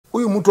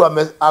Huyu mtu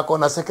ako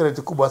na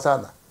security kubwa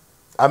sana.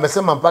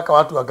 Amesema mpaka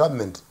watu wa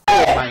government.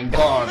 Oh my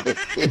God.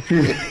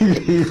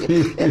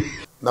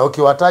 Na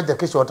ukiwataja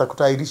kesho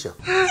watakutairisha.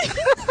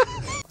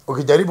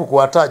 Ukijaribu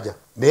kuwataja,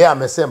 yeye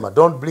amesema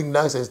don't bring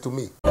nonsense to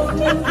me.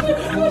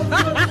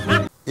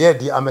 Yeye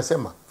ndiye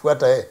amesema,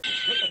 fuata yeye.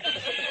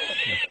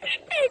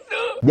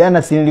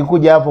 Jana si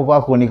nilikuja hapo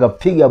kwako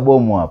nikapiga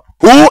bomu hapo.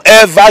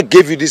 Whoever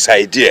gave you this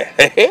idea,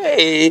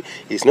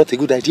 it's not a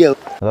good idea.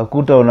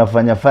 Ukakuta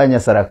unafanya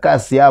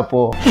sarakasi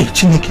hapo. Hey,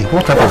 Chineke,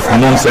 what type of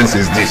nonsense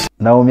is this?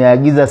 Na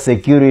umeagiza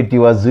security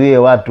wazuie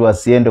watu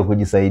wasiende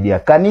kujisaidia.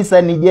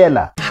 Kanisa ni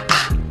jela.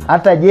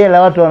 Hata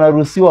jela watu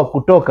wanaruhusiwa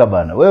kutoka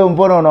bana. Wewe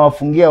mbona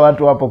unawafungia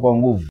watu hapo kwa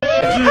nguvu?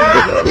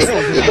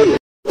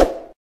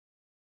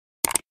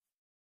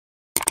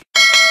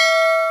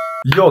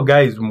 Yo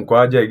guys, mko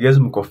aje? I guess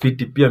mko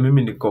fiti. Pia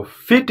mimi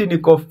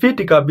niko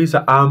fiti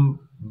kabisa. I'm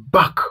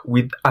back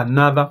with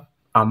another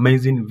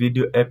amazing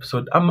video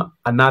episode.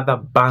 Another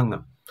banger.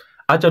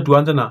 Acha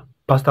tuanze na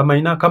Pastor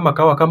Maina kama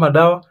kawa kama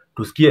dawa.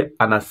 Tusikie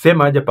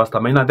anasema aje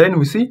Pastor Maina. Then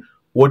we see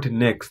what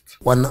next.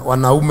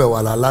 Wanaume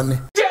walalane.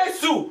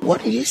 Jesus!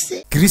 What did you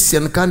say?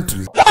 Christian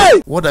country.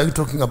 Hey! What are you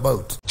talking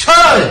about?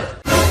 Hey!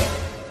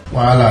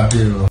 Wala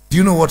dio. Do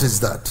you know what is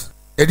that?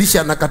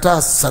 Elisha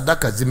anakataa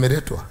sadaka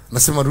zimeletwa.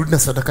 Nasema rudi na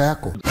sadaka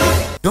yako.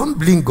 Don't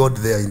bring God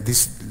there in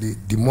this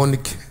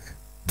demonic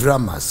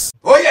dramas.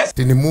 Oh yes.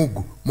 Ni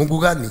Mungu. Mungu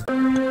gani?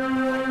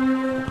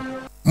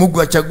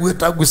 Mungu achague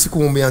tangu siku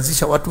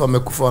umeanzisha watu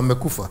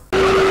wamekufa.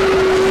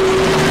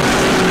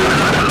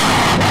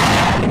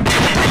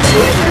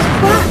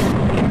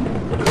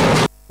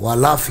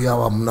 Walafi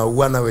hawa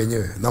mnauana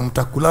wenyewe na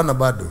mtakulana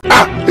bado.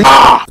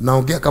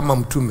 Naongea kama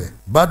mtume.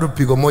 Bado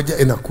pigo moja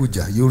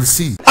inakuja. You'll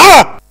see.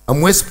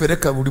 Amwezi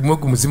pereka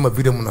ulimwengu mzima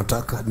vile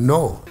mnataka.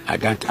 No. I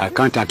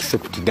can't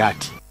accept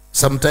that.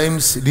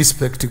 Sometimes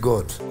respect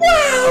God.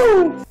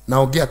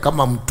 Naongea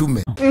kama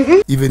mtume.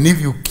 Even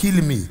if you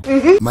kill me,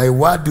 my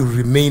word will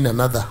remain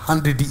another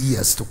 100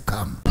 years to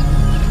come.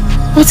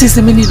 What is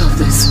the meaning of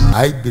this?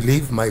 I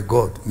believe my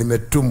God.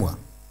 Nimetumwa.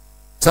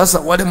 Sasa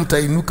wale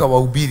mtainuka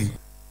wahubiri,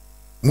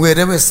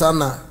 muelewe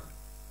sana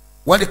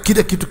wale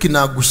kile kitu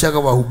kinaagushaga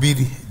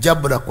wahubiri.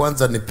 Jambo la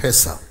kwanza ni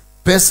pesa.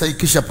 Pesa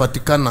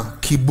ikishapatikana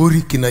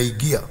kiburi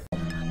kinaigia.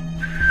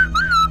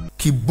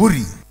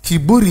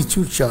 Kiburi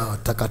chucha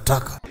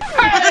takataka.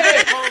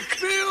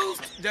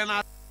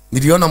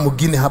 Niliona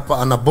mwingine hapa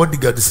ana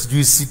bodyguard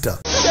sijui 6.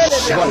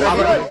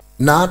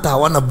 Na hata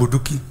hawana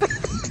buduki.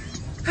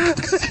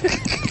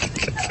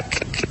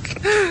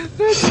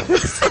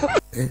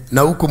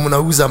 Na huko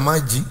mnauza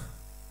maji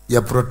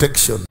ya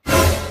protection.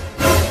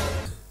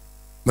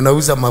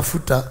 Mnauza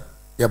mafuta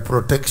ya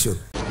protection.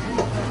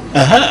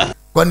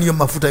 Kwani hiyo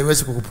mafuta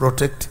haiwezi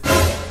kukuprotect?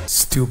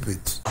 Stupid.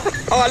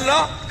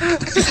 Allah.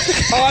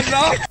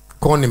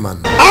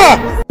 Conman.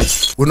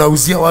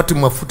 Unauzia watu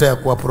mafuta ya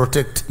kuwa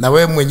protect na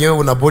wewe mwenyewe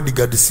una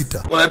bodyguard 6.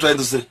 What are you trying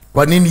to say?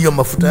 Kwa nini hiyo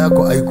mafuta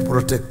yako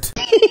haikuprotect?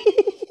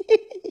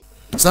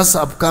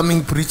 Sasa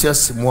upcoming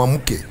preachers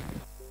muamke.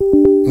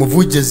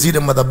 Mvuje zile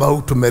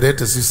madhabahu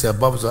tumerete sisi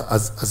ambazo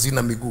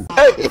hazina miguu.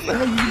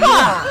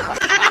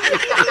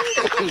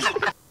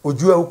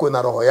 Ujue huko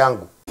na roho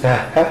yangu.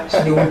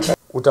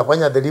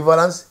 Utafanya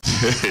deliverance.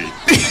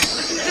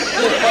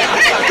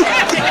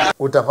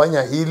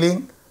 Utafanya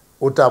healing.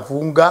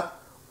 Utafunga.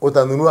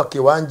 Utanunua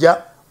kiwanja.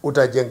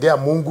 Utajengea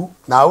Mungu.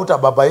 Na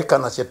hautababaika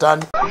na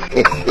shetani.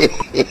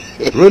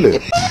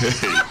 Really?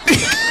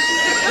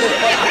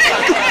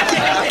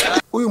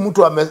 Huyu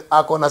mtu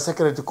ako na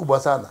security kubwa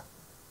sana.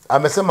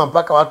 Amesema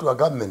mpaka watu wa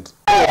government.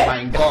 Oh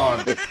my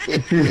God.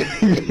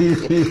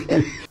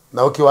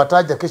 Na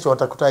ukiwataja kesho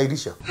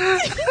watakutairisha.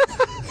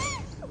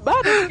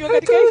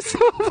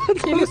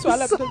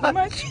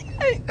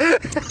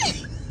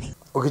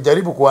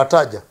 Ukijaribu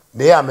kuwataja,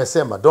 yeye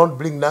amesema don't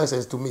bring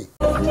nonsense to me.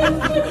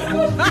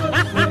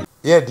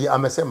 Yeye ndiye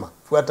amesema,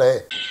 fuata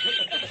yeye.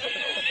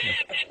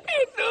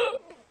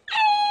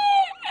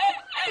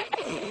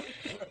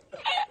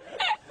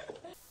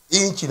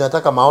 Inchi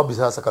inataka maombi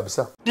sasa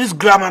kabisa. This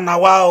grammar na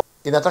wow.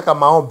 Inataka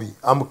maombi.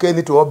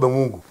 Amkeni tuombe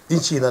Mungu.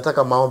 Inchi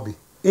inataka maombi.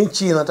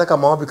 Inchi inataka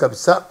maombi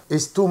kabisa.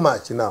 It's too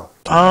much now.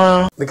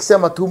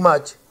 Nikisema too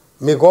much,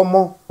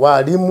 migomo,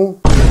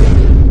 walimu,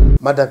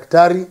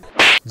 madaktari,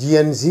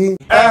 GNZ,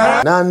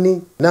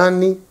 nani.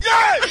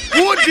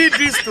 Who did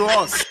this to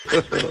us?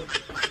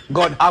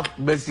 God have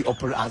mercy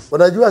upon us.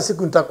 Unajua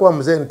siku nitakuwa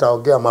mzee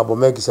nitaongea mambo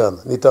mengi sana.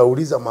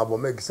 Nitauliza mambo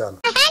mengi sana.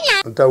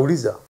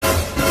 Nitauliza.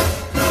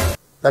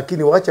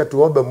 Lakini wacha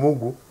tuombe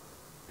Mungu.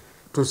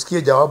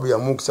 Tusikie jawabu ya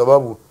Mungu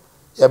sababu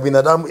ya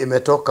binadamu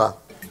imetoka.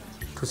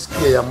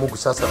 Tusikie ya Mungu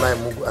sasa naye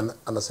Mungu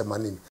anasema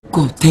nini.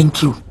 God,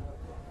 thank you.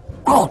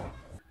 God.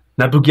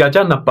 Na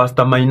tukiachana na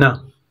Pastor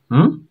Maina,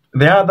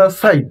 the other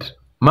side,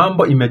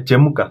 mambo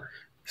imechemuka.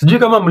 Sijui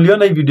kama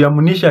mliona hii video ya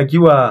Munisha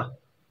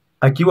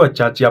akiwa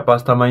church ya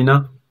Pastor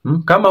Maina.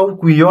 Kama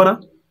hukuiona,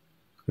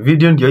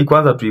 video ndio hii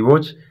kwanza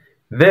tuiwatch.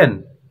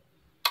 Then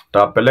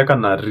tutapeleka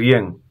na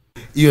Rieng.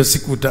 Hiyo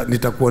siku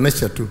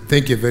nitakuonesha tu.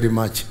 Thank you very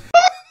much.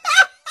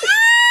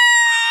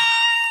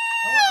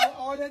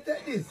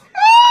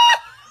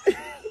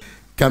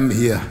 Come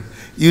here.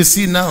 You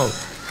see now.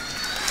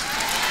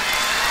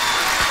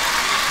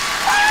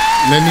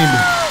 Nenini.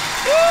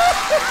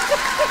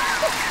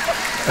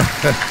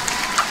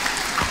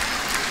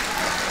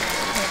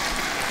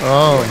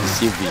 Oh.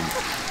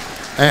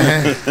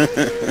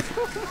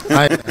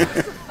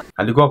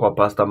 Alikuwa kwa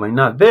Pastor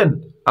Maina.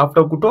 Then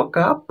after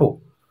kutoka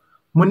hapo,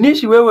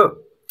 Munishi wewe,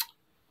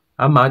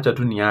 ama acha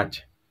tu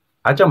niache.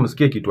 Acha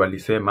msikie kitu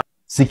alisema.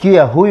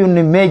 Sikia, huyu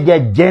ni Major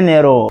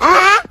General,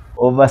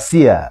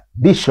 Overseer,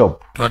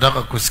 Bishop.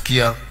 Tunataka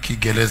kusikia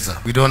Kiingereza.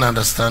 We don't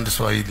understand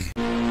Swahili.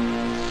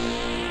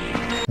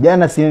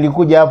 Jana si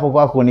nilikuja hapo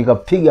kwako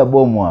nikapiga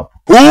bomu hapo.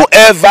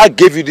 Whoever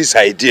gave you this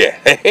idea,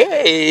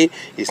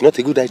 it's not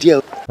a good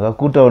idea.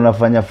 Nikakuta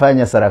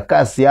unafanya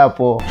sarakasi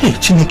hapo. Hey,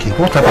 Chiniki,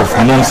 what type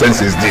of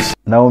nonsense is this?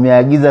 Na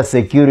umeagiza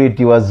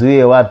security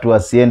wazuie watu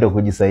wasiende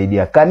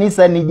kujisaidia.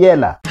 Kanisa ni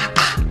jela.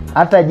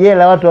 Hata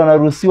jela watu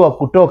wanaruhusiwa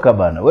kutoka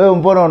bana. Wewe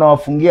mbona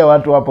unawafungia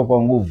watu hapo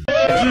kwa nguvu?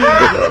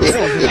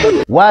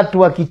 Watu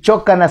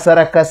wakichoka na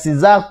sarakasi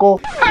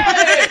zako,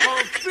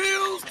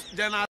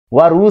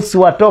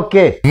 waruhusu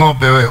watoke.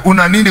 Ng'ombe wewe,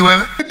 una nini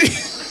wewe?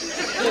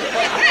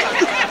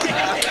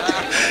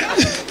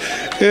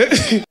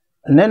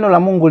 Neno la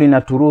Mungu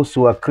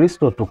linaturuhusu wa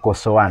Kristo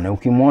tukosoane.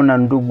 Ukimwona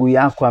ndugu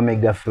yako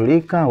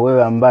amegafilika,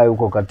 wewe ambaye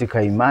uko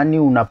katika imani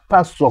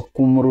unapaswa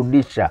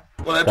kumrudisha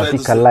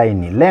katika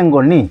laini.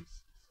 Lengo ni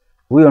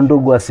huyo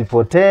ndugu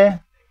asipotee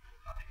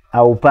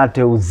au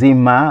upate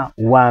uzima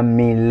wa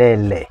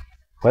milele.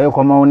 Kwa hiyo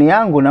kwa maoni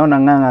yangu naona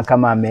Ng'ang'a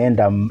kama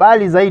ameenda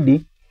mbali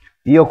zaidi,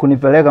 hiyo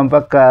kunipeleka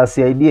mpaka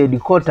CID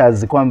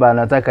headquarters kwamba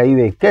anataka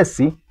iwe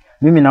kesi.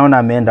 Mimi naona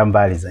ameenda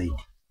mbali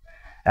zaidi.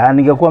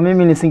 Ningekuwa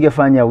mimi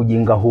nisingefanya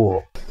ujinga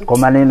huo.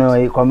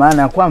 Kwa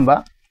maana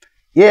kwamba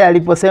yeye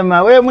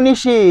aliposema we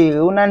Munishi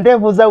una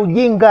ndevu za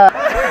ujinga.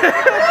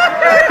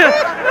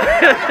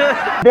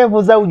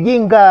 Ndevu za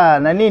ujinga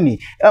na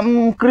nini?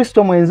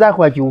 Kristo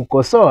mwenzako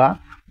akikukosoa,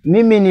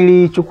 mimi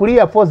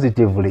nilichukulia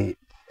positively.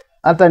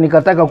 Hata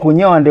nikataka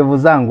kunyoa ndevu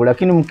zangu,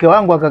 lakini mke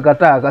wangu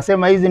akakataa,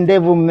 akasema hizi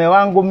ndevu mume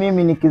wangu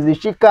mimi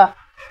nikizishika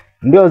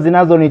ndio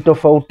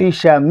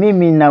zinazonitofautisha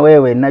mimi na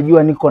wewe.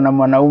 Najua niko na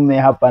mwanaume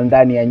hapa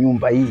ndani ya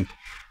nyumba hii.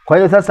 Kwa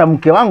hiyo sasa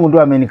mke wangu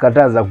ndio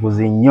amenikataza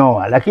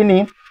kuzinyoa.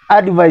 Lakini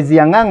advice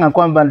ya Ng'ang'a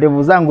kwamba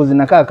ndevu zangu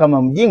zinakaa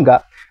kama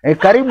mjinga,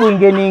 karibu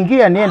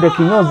ingeniingia niende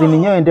kinyozi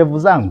ninyoe ndevu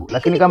zangu.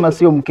 Lakini kama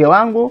sio mke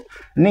wangu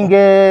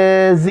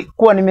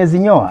ningekuwa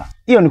nimezinyoa.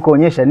 Hiyo ni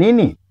kuonyesha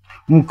nini?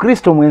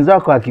 Mkristo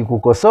mwenzako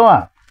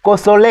akikukosoa,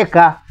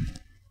 kosoleka.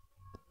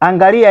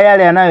 Angalia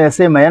yale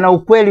anayoyasema, yana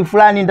ukweli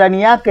fulani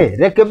ndani yake,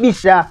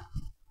 rekebisha.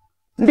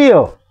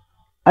 Ndio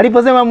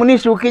aliposema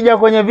Munishi ukija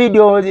kwenye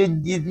video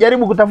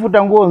jaribu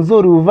kutafuta nguo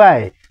nzuri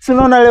uvae. Si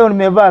unaona leo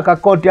nimevaa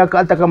kakoti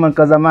hata kama ni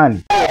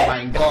zamani. Oh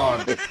my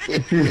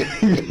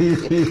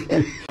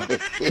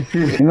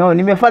God.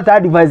 Nimefuata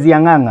advice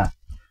ya Ng'ang'a.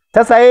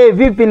 Sasa yeye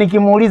vipi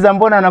nikimuuliza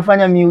mbona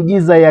anafanya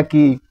miujiza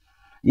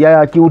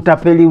ya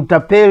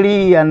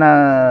kiutapeli,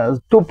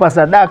 anatupa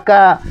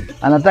sadaka,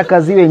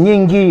 anataka ziwe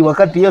nyingi,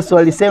 wakati Yesu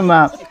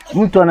alisema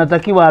mtu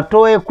anatakiwa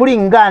atoe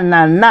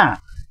kulingana na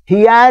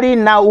hiari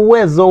na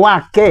uwezo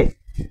wake.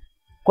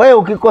 Kwa hiyo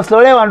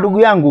ukikosolewa ndugu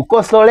yangu,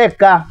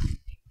 kosoleka.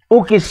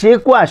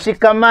 Ukishikwa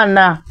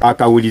shikamana.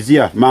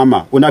 Akaulizia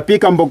mama,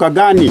 unapika mboga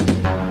gani?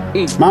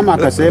 Mama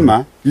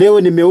akasema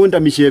leo nimeunda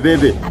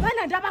misheveve.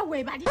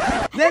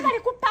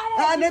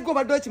 Neko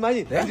badochi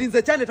manyi.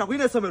 Ndinze chane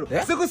takwine somero.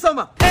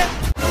 Sikusoma.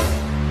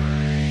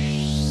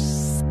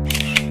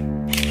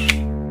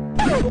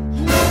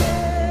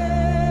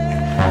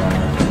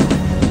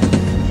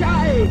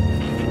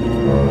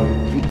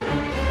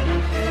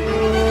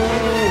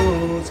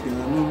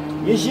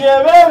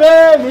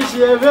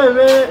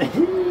 Misheveve.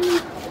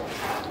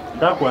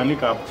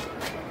 Ndakuanika hapo.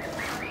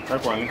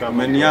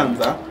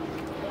 Umenianza.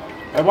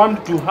 I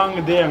want to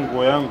hang there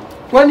nguo yangu.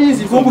 Kwani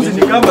hizi fungu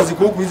zinikamba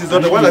ziko huku hizi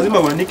zote, kwa lazima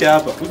uanike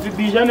hapa.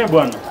 Usibishane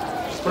bwana.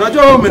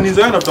 Unajua wewe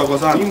umenizoea na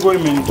tutakosana. Nguo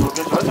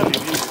imenitokea. Acha nirudi.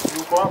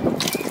 Uko hapo.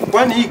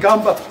 Kwani hii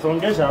kamba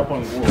songesha hapa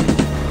nguo.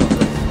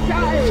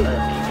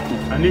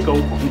 Anika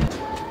huko.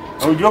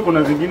 Unajua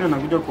kuna zingine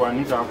nakuja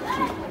kuanika hapo.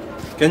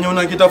 Kenya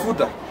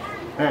unakitafuta?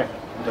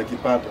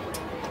 Utakipata.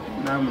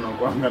 Na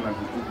mnakuanga na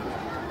vitu.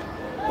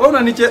 Wewe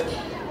unaniche.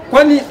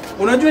 Kwani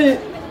unajua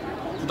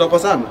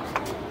tutakosana?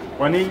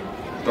 Kwa nini?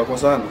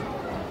 Tutakosana.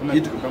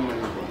 Kitu kama hiyo.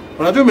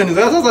 Unajua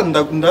umenizoea sasa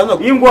nitaanza.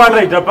 Hii nguo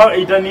hata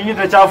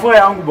itachafua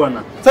yangu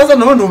bwana. Sasa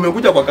naona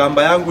umekuja kwa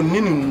kamba yangu,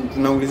 nini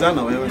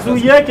tunaulizana wewe sasa?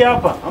 Usiweke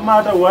hapa ama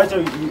hata uache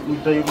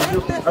utairudia.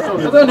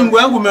 Hata sasa ni nguo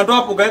yangu umetoa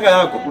hapo kaeka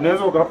yako.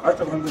 Unaweza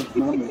ukaacha kwanza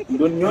usimame.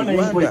 Ndio nione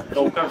hii nguo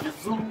ikauka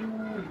vizuri.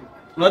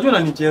 Unajua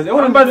unanichezea.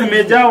 Wewe mbazi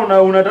zimejaa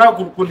unataka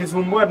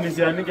kunisumbua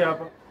nisianike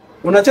hapa.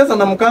 Unacheza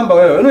na mkamba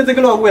wewe. Unaweza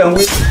kile nguo yangu.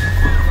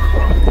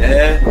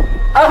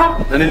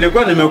 Na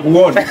nilikuwa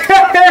nimekuona.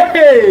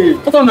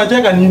 Sasa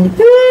unacheka nini?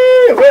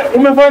 Wewe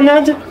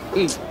umefanyaje?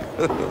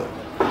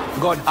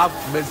 God have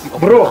mercy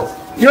upon bro.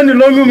 Hiyo ni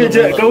longi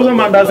kauza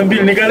mandazi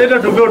mbili nikaleta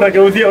tuve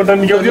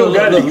utanigeuzia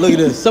ugali. Look at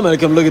this. Somebody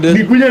come look at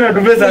this. Nikuja na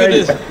tuve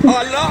sasa.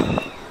 Allah.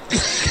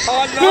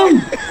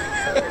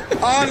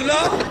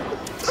 Allah.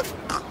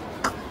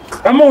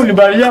 Kama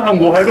unibalia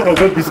hangu haiko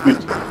kwa biscuit.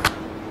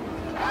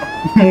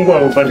 Mungu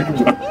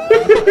akubariki.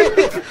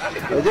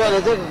 Unajua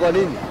anacheka kwa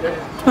nini?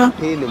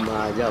 Hii ni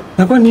maajabu.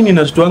 Na kwa nini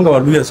nashtuanga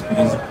Waluya siku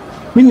hizi?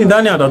 Mimi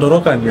nidhani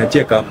atatoroka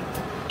niachie kama.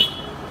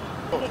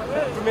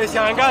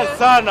 Tumeshangaa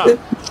sana.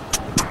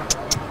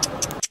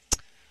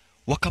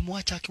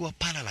 Wakamwacha akiwa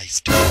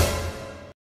paralyzed.